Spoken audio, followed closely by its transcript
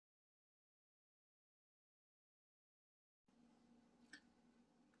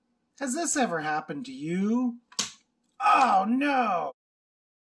Has this ever happened to you? Oh no!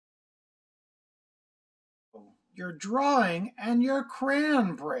 You're drawing and your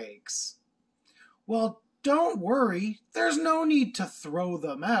crayon breaks. Well, don't worry, there's no need to throw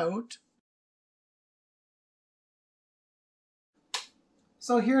them out.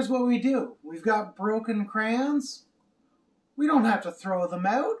 So here's what we do. We've got broken crayons. We don't have to throw them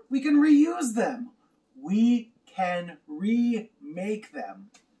out. We can reuse them. We can remake them.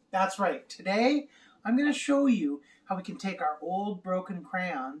 That's right. Today, I'm going to show you how we can take our old broken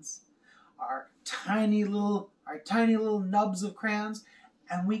crayons, our tiny little nubs of crayons,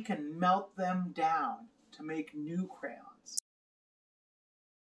 and we can melt them down to make new crayons.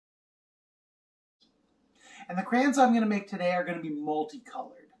 And the crayons I'm going to make today are going to be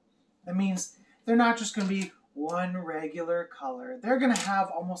multicolored. That means they're not just going to be one regular color. They're going to have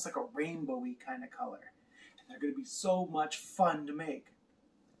almost like a rainbowy kind of color. And they're going to be so much fun to make.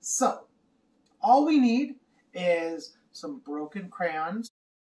 So, all we need is some broken crayons.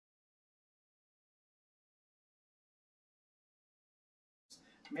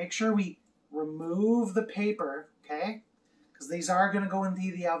 Make sure we remove the paper, okay? Because these are going to go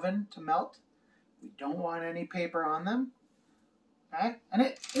into the oven to melt. We don't want any paper on them. Okay? And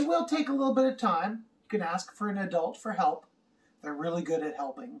it will take a little bit of time. You can ask for an adult for help. They're really good at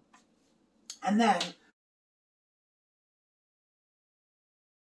helping. And then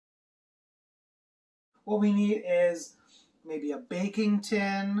what we need is maybe a baking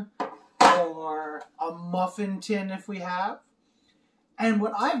tin or a muffin tin if we have. And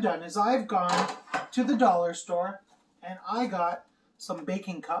what I've done is I've gone to the dollar store and I got some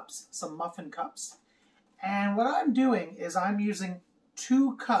baking cups, some muffin cups. And what I'm doing is I'm using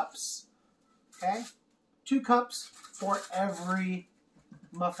 2 cups, okay? 2 cups for every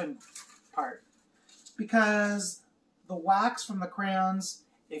muffin part. Because the wax from the crayons,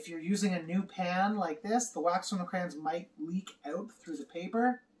 if you're using a new pan like this, the wax from the crayons might leak out through the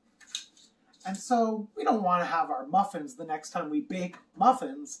paper. And so we don't want to have our muffins the next time we bake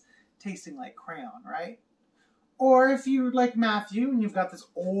muffins tasting like crayon, right? Or if you're like Matthew and you've got this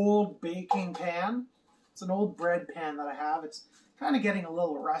old baking pan, it's an old bread pan that I have, it's kind of getting a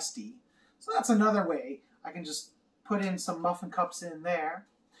little rusty. So that's another way. I can just put in some muffin cups in there.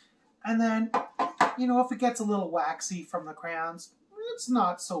 And then, you know, if it gets a little waxy from the crayons, it's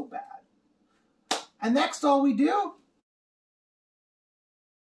not so bad. And next all we do,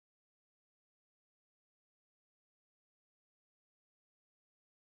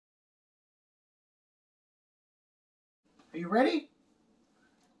 are you ready?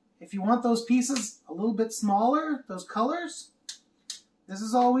 If you want those pieces a little bit smaller, those colors, this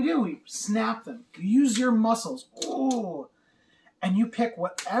is all we do. We snap them. You use your muscles. Oh, and you pick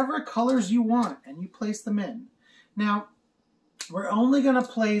whatever colors you want and you place them in. Now, we're only going to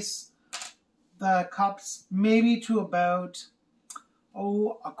place the cups maybe to about,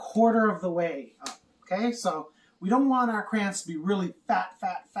 a quarter of the way up. Okay, so we don't want our crayons to be really fat,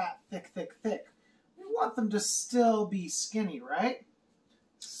 thick, thick, thick. We want them to still be skinny, right?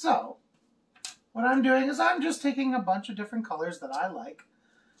 So, what I'm doing is I'm just taking a bunch of different colors that I like,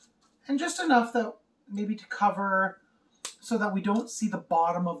 and just enough that maybe to cover so that we don't see the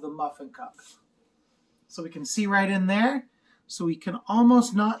bottom of the muffin cup. So we can see right in there, so we can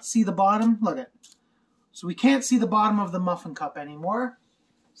almost not see the bottom. Look at it. So we can't see the bottom of the muffin cup anymore.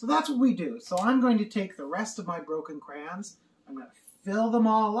 So that's what we do. So I'm going to take the rest of my broken crayons, I'm going to fill them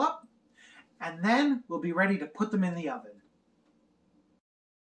all up, and then we'll be ready to put them in the oven.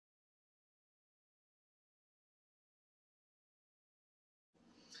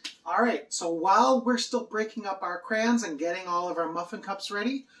 All right, so while we're still breaking up our crayons and getting all of our muffin cups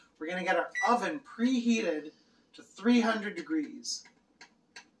ready, we're going to get our oven preheated to 300 degrees.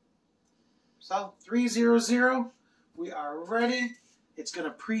 So 300, we are ready. It's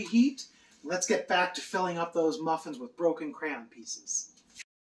going to preheat. Let's get back to filling up those muffins with broken crayon pieces.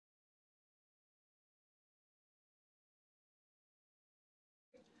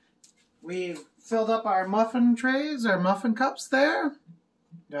 We've filled up our muffin trays, our muffin cups there.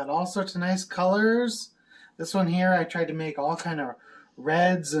 Got all sorts of nice colors. This one here I tried to make all kind of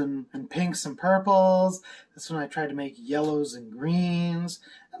reds and pinks and purples. This one I tried to make yellows and greens.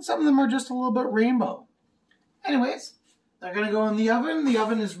 And some of them are just a little bit rainbow. Anyways, they're going to go in the oven. The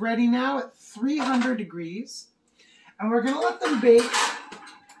oven is ready now at 300 degrees. And we're going to let them bake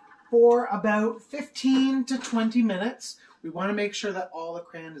for about 15 to 20 minutes. We want to make sure that all the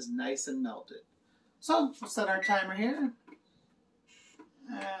crayon is nice and melted. So we'll set our timer here.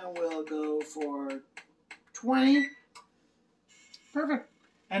 And we'll go for 20. Perfect.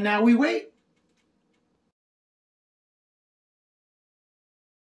 And now we wait.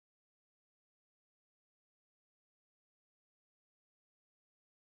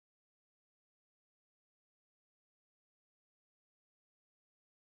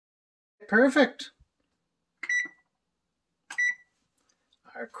 Perfect.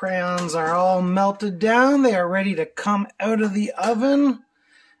 Our crayons are all melted down. They are ready to come out of the oven.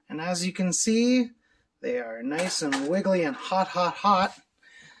 And as you can see, they are nice and wiggly and hot, hot, hot.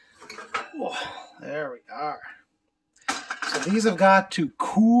 Oh, there we are. So these have got to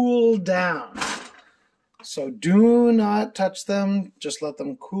cool down. So do not touch them. Just let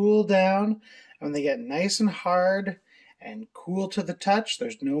them cool down. And when they get nice and hard and cool to the touch,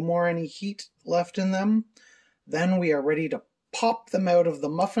 there's no more any heat left in them, then we are ready to pop them out of the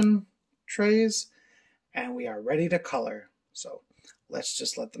muffin trays and we are ready to color. So let's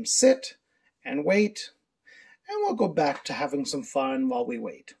just let them sit and wait, and we'll go back to having some fun while we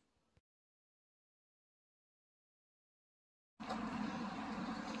wait.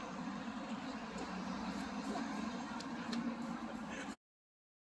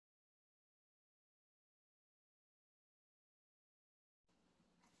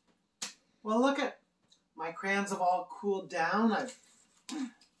 Well, look at my crayons have all cooled down. I've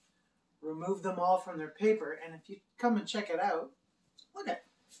removed them all from their paper, and if you come and check it out, look at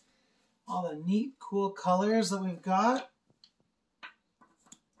all the neat, cool colors that we've got.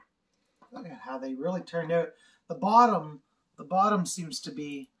 Look at how they really turned out. The bottom seems to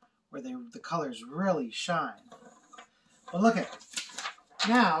be where the colors really shine. But look at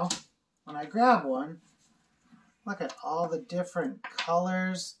now, when I grab one, look at all the different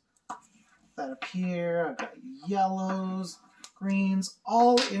colors that appear. I've got yellows, greens,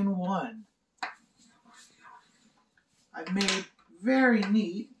 all in one. I've made very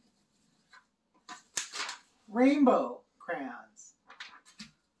neat rainbow crayons.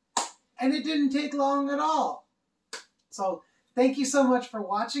 And it didn't take long at all. So thank you so much for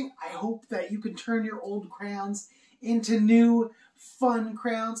watching. I hope that you can turn your old crayons into new fun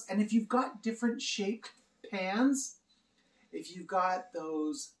crayons. And if you've got different shaped pans, if you've got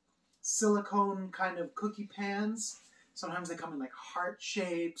those silicone kind of cookie pans, sometimes they come in like heart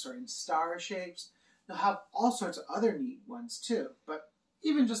shapes or in star shapes. They'll have all sorts of other neat ones too. But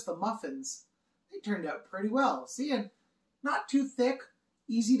even just the muffins, they turned out pretty well. See, and not too thick,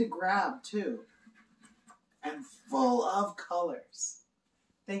 easy to grab too, and full of colors.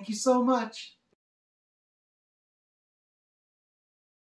 Thank you so much.